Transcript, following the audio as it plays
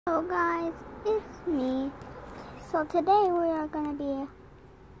Hello guys, it's me. So today we are going to be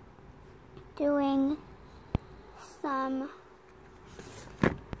doing some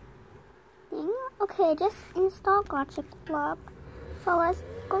thing. Okay, just install Gacha Club. So let's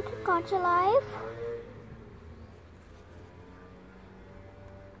go to Gacha Live.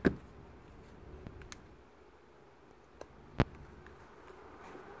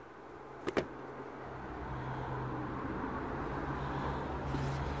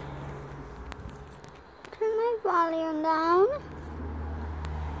 Turn my volume down.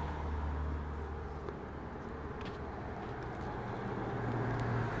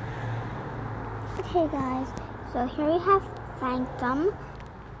 Okay guys, so here we have Phantom,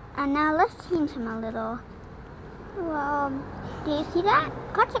 and now let's change him a little. Well, do you see that?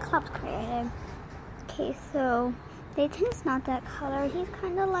 Gacha Club's created. Okay, so Dayton's not that color. He's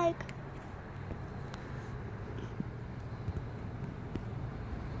kind of like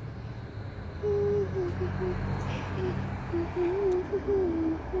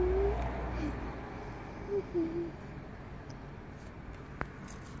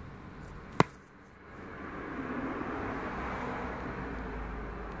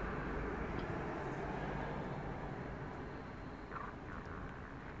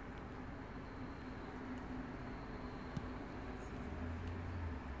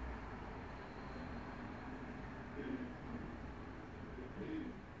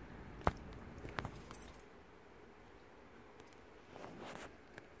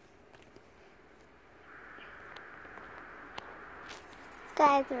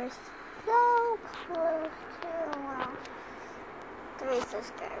guys, we're so close to 3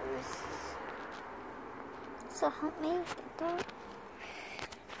 subscribers. So help me get that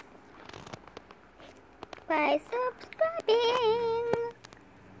by subscribing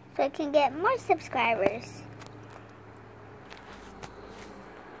so I can get more subscribers.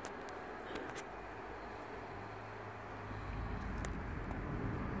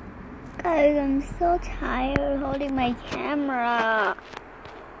 Guys, I'm so tired holding my camera.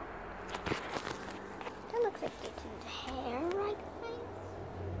 That looks like Dayton's hair, right guys?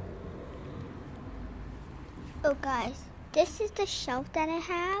 Oh guys, this is the shelf that I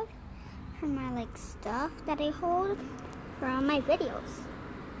have for my stuff that I hold for all my videos.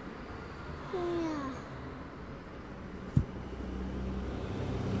 Yeah.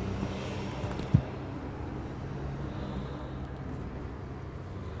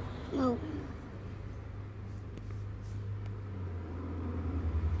 Oh.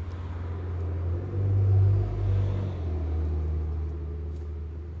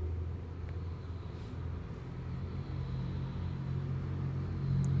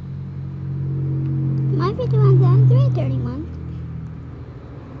 My video ends at 3:31,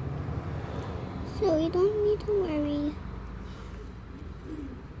 so you don't need to worry.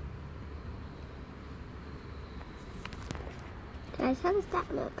 Guys, how does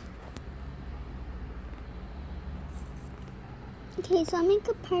that look? Okay, so I'll make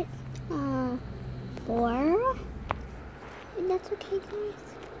a part 4. And that's okay, guys.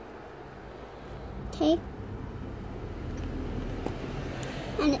 Okay.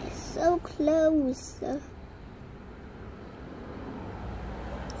 And it's so close.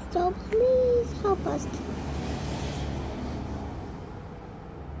 So please help us